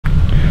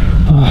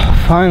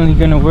Finally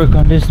gonna work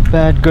on this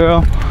bad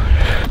girl.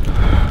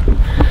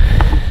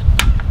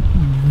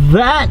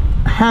 That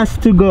has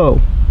to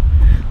go.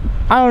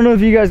 I don't know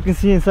if you guys can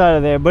see inside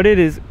of there, but it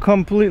is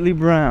completely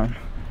brown.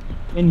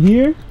 In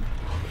here,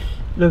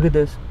 look at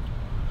this.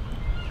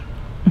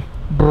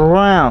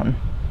 Brown.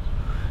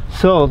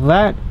 So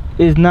that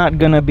is not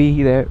gonna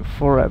be there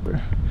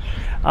forever.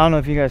 I don't know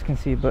if you guys can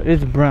see, but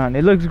it's brown.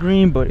 It looks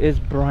green, but it's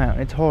brown.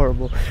 It's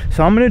horrible.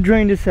 So I'm gonna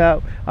drain this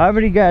out. I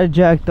already got it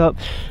jacked up.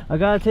 I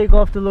gotta take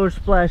off the lower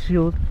splash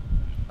shield.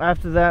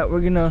 After that,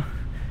 we're gonna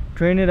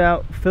drain it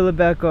out, fill it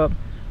back up,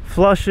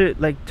 flush it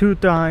like 2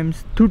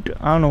 times. I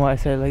don't know why I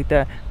said it like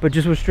that, but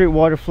just with straight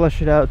water, flush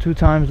it out 2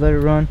 times, let it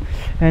run.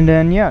 And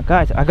then yeah,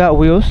 guys, I got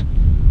wheels.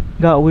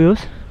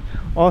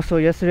 Also,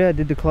 yesterday I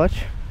did the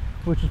clutch,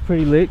 which is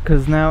pretty lit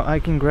because now I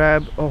can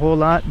grab a whole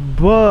lot.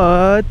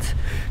 But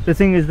the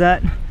thing is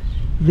that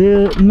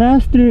the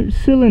master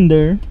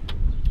cylinder,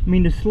 I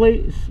mean the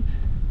slave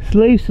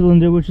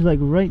cylinder, which is like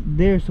right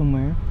there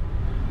somewhere,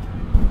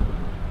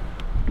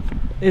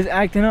 is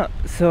acting up.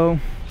 So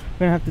we're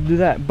gonna have to do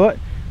that. But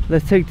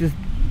let's take this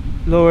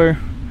lower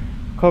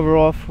cover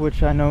off,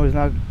 which I know is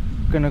not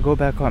gonna go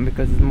back on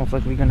because it's most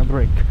likely gonna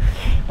break.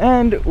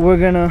 And we're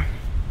gonna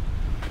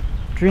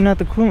drain out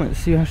the coolant,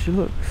 see how she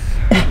looks.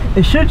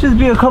 It should just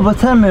be a couple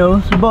 10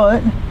 mils,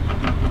 but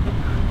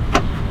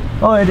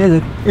oh, it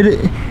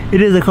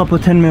is a couple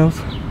 10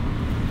 mils.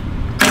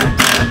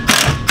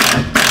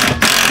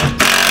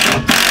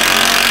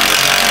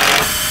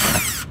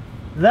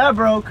 That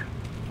broke.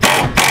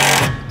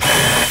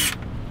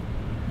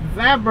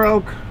 That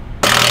broke.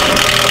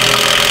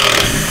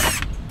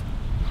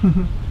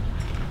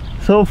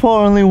 So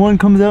far only one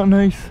comes out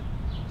nice.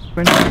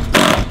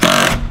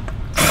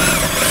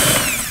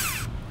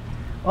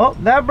 Oh,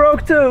 that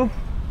broke too.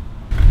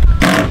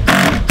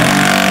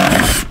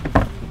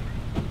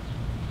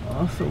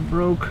 Also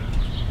broke.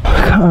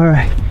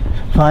 Alright,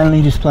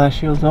 finally the splash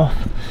shield's off.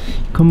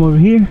 Come over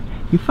here.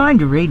 You find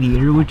the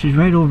radiator, which is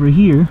right over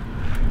here.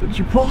 But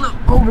you pull it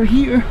over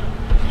here.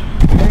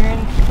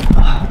 And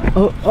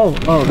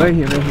oh, right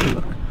here,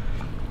 look.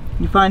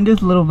 You find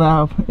this little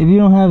valve. If you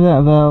don't have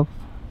that valve,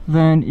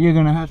 then you're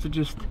gonna have to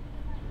just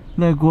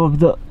let go of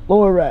the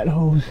lower rat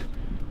hose,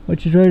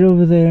 which is right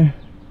over there.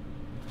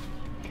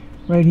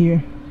 Right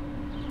here.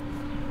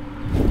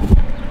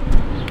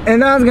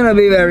 And that's gonna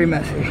be very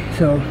messy.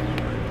 So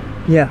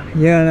yeah,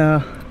 you're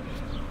gonna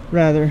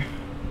rather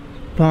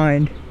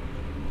find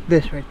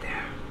this right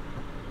there.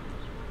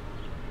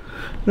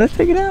 Let's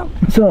take it out.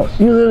 So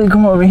you literally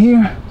come over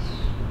here.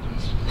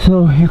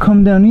 So you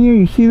come down here,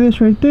 you see this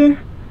right there?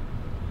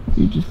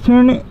 You just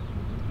turn it.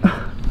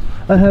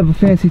 I have a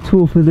fancy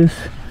tool for this.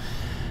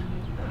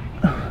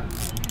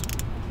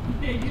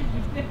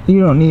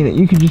 You don't need it.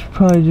 You could just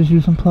probably just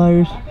use some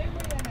pliers.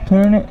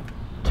 Turn it.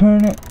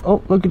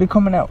 Oh, look at it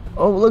coming out.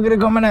 Oh, look at it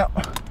coming out.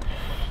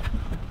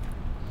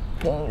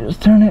 And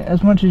just turn it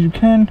as much as you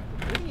can.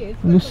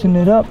 Loosen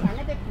it up.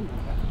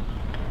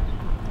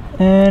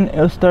 And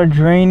it'll start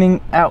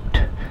draining out.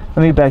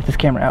 Let me back this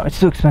camera out. It's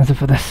too expensive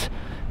for this.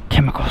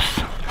 Chemicals.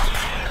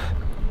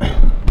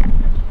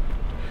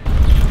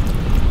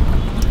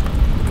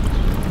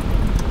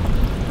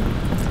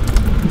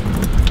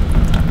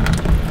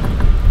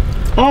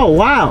 Oh,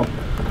 wow.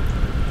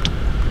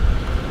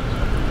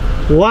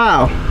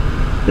 Wow.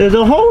 There's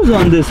a hose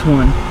on this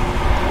one.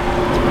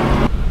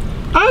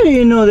 I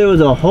didn't know there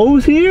was a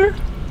hose here.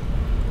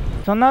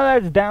 So now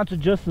that it's down to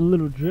just a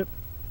little drip,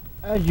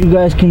 as you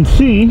guys can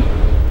see,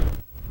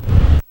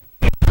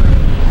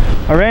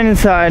 I ran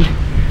inside,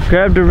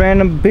 grabbed a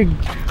random big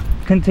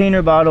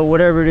container bottle,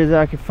 whatever it is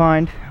I could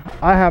find.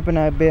 I happen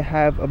to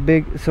have a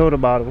big soda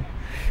bottle,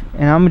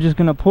 and I'm just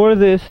gonna pour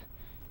this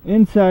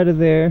inside of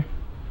there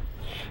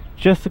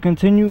just to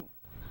continue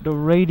the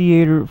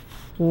radiator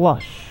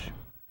flush.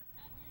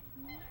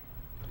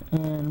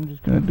 And I'm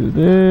just gonna do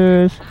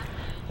this,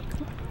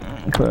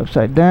 put it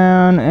upside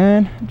down,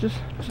 and just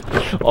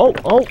oh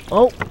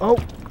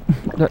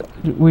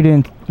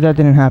that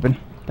didn't happen.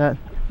 That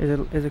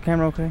is the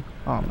camera okay?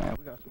 Oh man,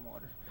 we got some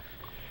water.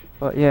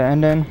 But yeah,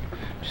 and then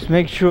just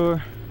make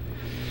sure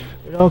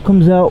it all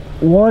comes out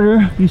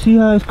water. You see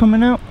how it's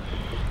coming out?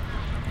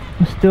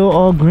 It's still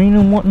all green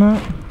and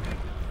whatnot.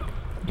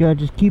 You gotta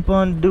just keep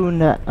on doing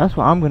that. That's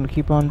what I'm gonna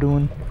keep on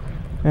doing,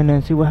 and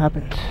then see what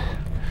happens.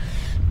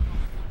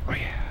 Oh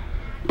yeah,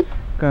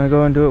 gonna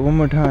go and do it one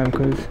more time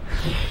because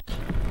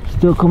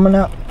still coming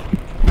out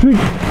pretty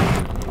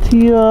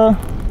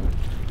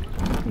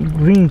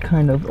green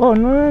kind of. Oh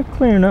no, not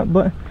clearing up,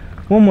 but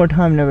one more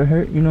time never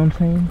hurt, you know what I'm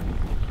saying?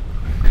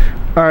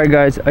 Alright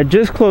guys, I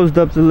just closed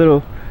up the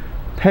little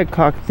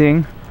petcock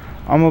thing.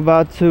 I'm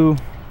about to,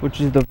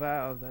 which is the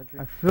valve.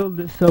 I filled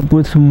this up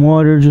with some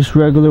water, just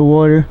regular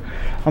water.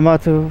 I'm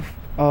about to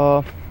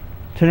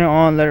turn it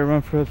on, let it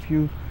run for a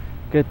few,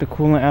 get the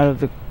coolant out of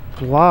the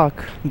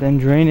block, then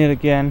drain it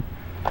again,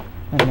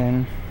 and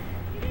then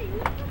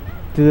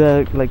do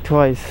that like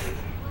twice,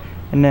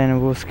 and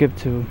then we'll skip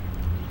to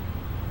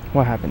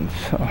what happens.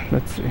 So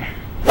let's see.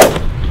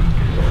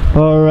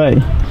 All right,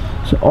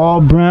 so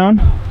all brown.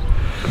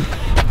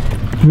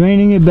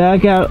 Draining it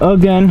back out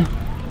again.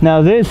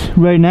 Now this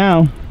right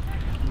now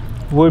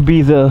would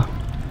be the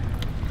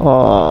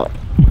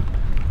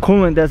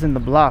coolant that's in the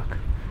block,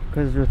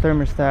 because the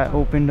thermostat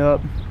opened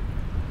up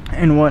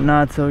and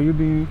whatnot, so you'll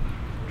be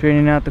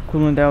draining out the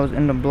coolant that was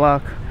in the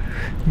block.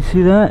 You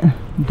see that?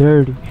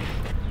 Dirty.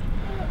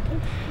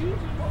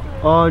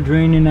 All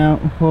draining out.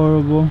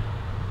 Horrible.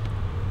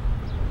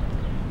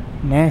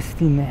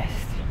 Nasty, nasty.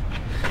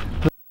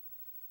 Let's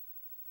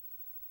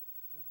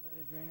let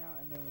it drain out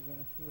and then we're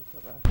gonna see what's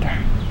up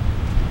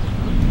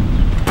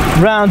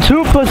after. Round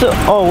 2, put some,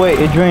 oh wait,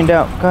 it drained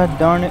out. God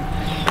darn it.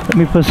 Let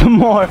me put some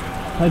more.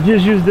 I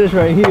just used this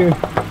right here.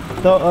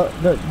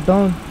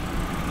 Don't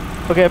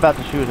forget about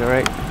the shoes,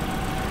 alright?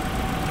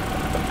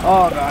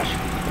 Oh gosh,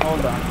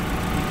 hold on.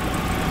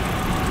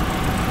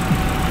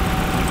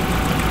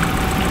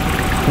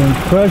 Then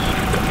crush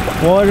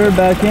water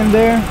back in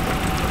there.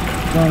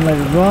 Don't let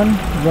it run.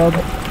 Rub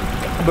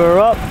her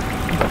up.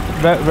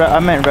 I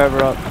meant rev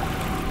her up.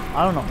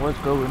 I don't know what's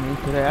good with me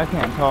today. I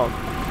can't talk.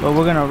 But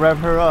we're gonna rev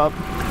her up.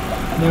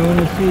 Then we're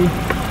gonna see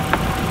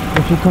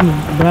if she comes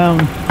down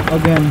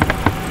again.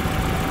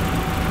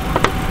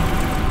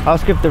 I'll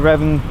skip the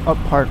revving up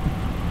part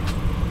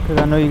because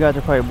I know you guys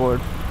are probably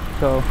bored.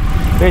 So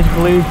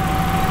basically,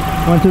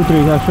 1, 2, 3.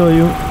 I'll show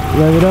you.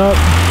 Rev it up.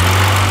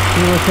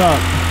 See what's up.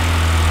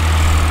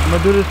 I'm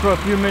gonna do this for a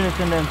few minutes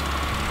and then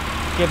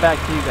get back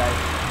to you guys.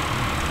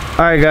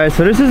 Alright guys,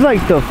 so this is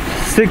like the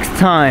 6th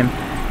time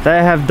that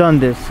I have done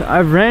this.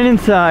 I've ran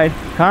inside,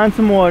 gotten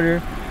some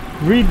water,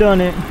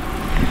 redone it.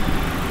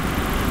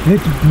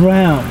 It's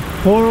brown,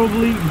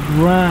 horribly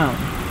brown.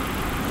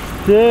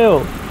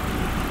 Still,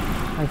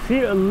 I see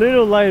it a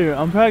little lighter.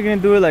 I'm probably gonna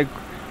do it like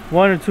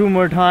 1 or 2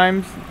 more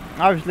times.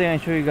 Obviously I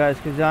ain't show you guys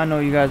because I know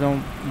you guys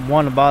don't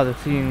want to bother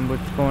seeing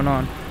what's going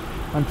on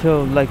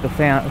until like the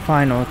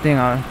final thing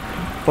on.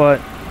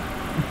 But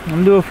I'm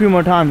gonna do a few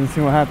more times and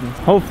see what happens.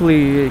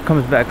 Hopefully it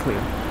comes back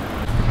clear.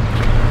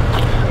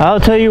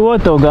 I'll tell you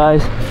what though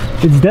guys,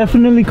 it's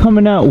definitely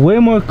coming out way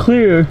more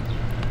clear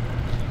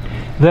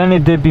than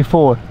it did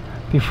before.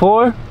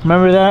 Before,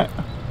 remember that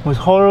was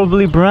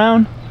horribly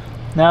brown?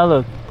 Now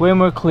look, way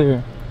more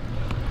clear.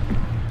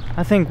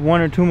 I think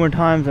 1 or 2 more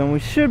times and we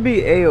should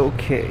be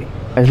a-okay.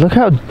 Guys, look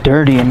how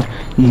dirty and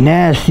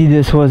nasty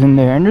this was in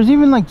there. And there's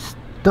even like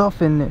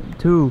stuff in it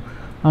too.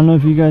 I don't know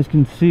if you guys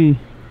can see,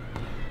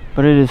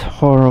 but it is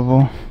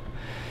horrible.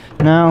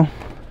 Now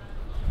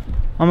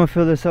I'm gonna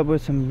fill this up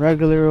with some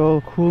regular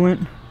old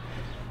coolant.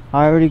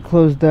 I already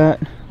closed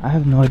that. I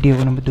have no idea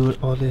what I'm gonna do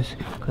with all this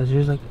because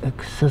there's like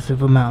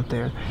excessive amount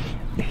there,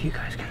 if you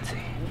guys can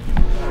see.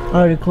 I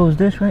already closed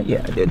this, right?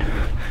 Yeah, I did.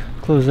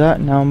 Close that.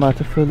 Now I'm about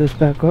to fill this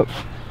back up.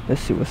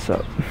 Let's see what's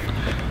up.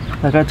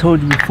 Like I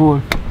told you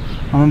before,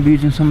 I'm gonna be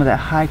using some of that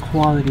high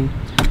quality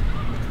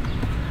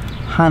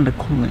Honda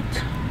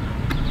coolant.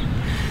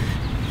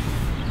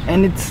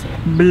 And it's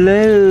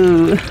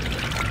blue.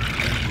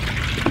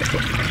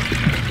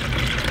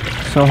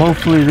 So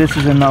hopefully this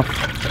is enough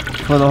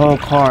for the whole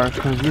car,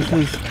 because this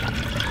is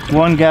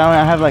 1 gallon.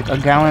 I have like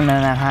 1.5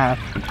 gallons.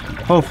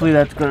 Hopefully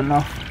that's good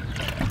enough.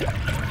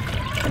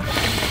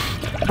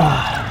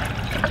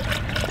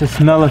 The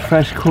smell of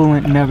fresh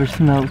coolant never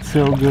smelled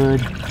so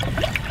good.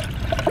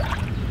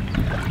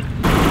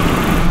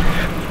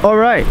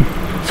 Alright,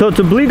 so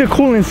to bleed the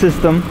coolant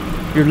system,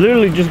 you're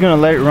literally just gonna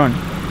let it run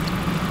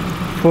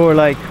for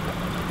like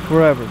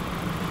forever.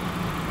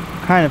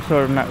 Kind of,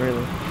 sort of, not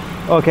really.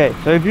 Okay,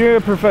 so if you're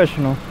a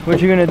professional, what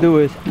you're gonna do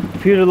is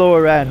feed the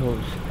lower rad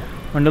hose.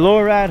 When the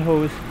lower rad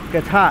hose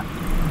gets hot,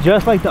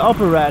 just like the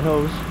upper rad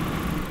hose,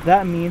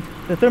 that means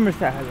the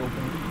thermostat has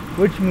opened,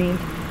 which means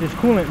there's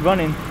coolant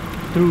running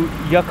through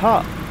your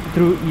car,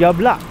 through your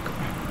block.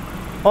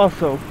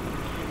 Also,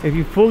 if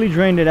you fully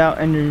drained it out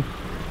and your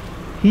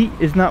heat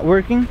is not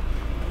working,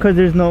 because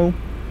there's no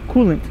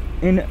coolant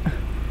in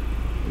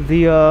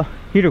the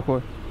heater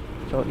core.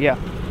 So yeah.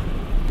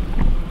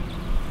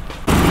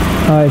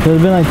 Alright, so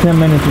it's been like 10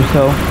 minutes or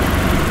so.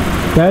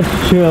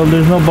 That's chill,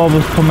 there's no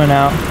bubbles coming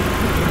out.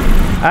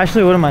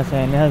 Actually, what am I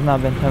saying? It has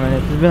not been 10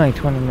 minutes, it's been like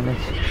 20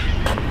 minutes.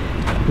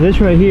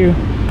 This right here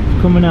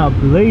is coming out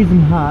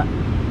blazing hot.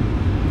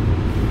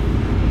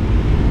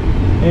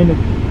 And the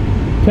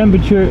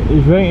temperature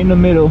is right in the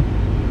middle.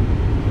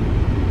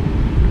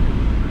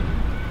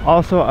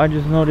 Also, I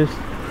just noticed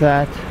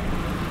that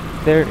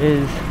there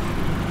is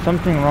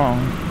something wrong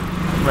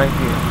right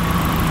here.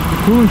 The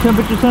coolant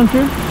temperature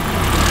sensor,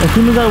 as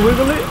soon as I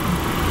wiggle it,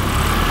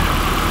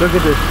 look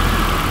at this.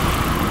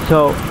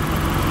 So,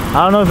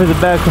 I don't know if it's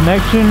a bad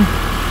connection.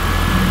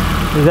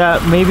 Is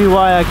that maybe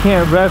why I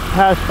can't rev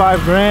past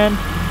 5 grand?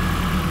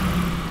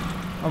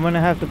 I'm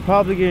gonna have to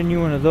probably get a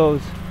new one of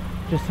those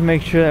just to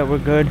make sure that we're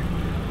good.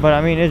 But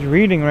I mean, it's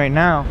reading right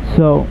now,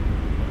 so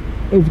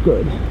it's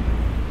good.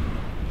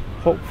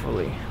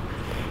 Hopefully.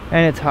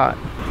 And it's hot.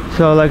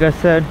 So like I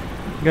said,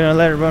 I'm gonna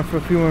let it run for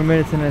a few more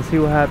minutes and then see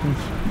what happens.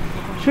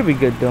 Should be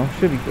good though,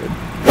 should be good.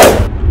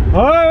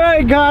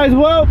 Alright guys,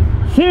 well,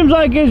 seems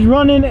like it's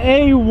running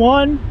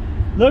A1.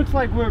 Looks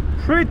like we're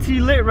pretty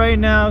lit right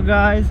now,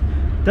 guys.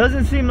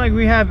 doesn't seem like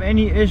we have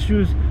any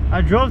issues.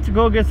 I drove to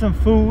go get some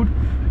food.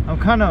 I'm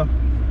kind of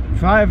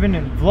driving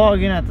and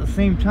vlogging at the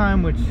same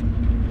time, which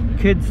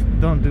kids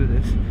don't do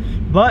this.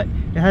 But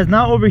it has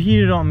not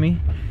overheated on me.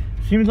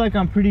 Seems like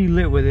I'm pretty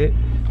lit with it.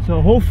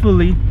 So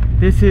hopefully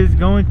this is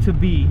going to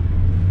be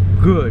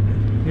good,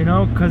 you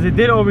know, because it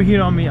did overheat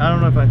on me. I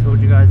don't know if I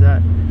told you guys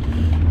that.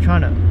 I'm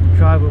trying to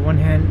drive with one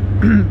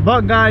hand.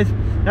 But guys,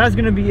 that's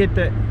gonna be it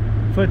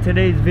for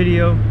today's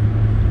video.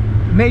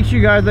 Make sure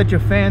you guys let your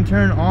fan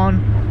turn on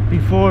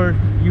before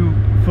you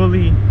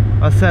fully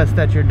assess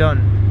that you're done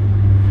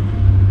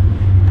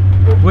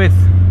with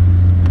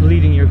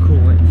bleeding your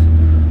coolant.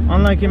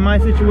 Unlike in my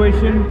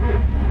situation,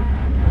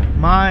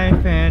 my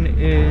fan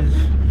is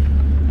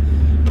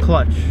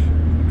clutch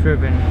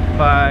driven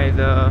by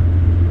the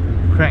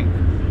crank.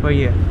 But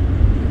yeah,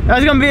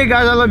 that's gonna be it,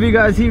 guys. I love you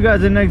guys. See you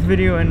guys in the next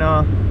video, and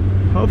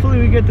hopefully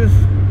we get this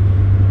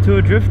to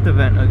a drift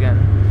event again.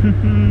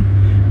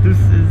 This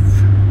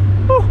is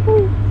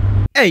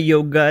hey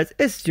yo guys,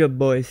 it's your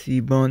boy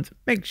C-Bones.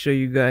 Make sure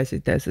you guys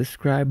hit that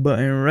subscribe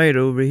button right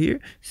over here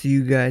so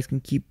you guys can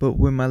keep up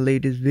with my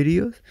latest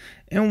videos,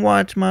 and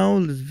watch my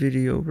oldest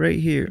video right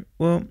here.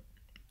 Well,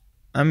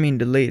 I mean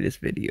the latest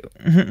video.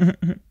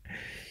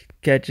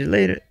 Catch you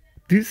later.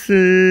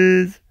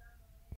 Deuces.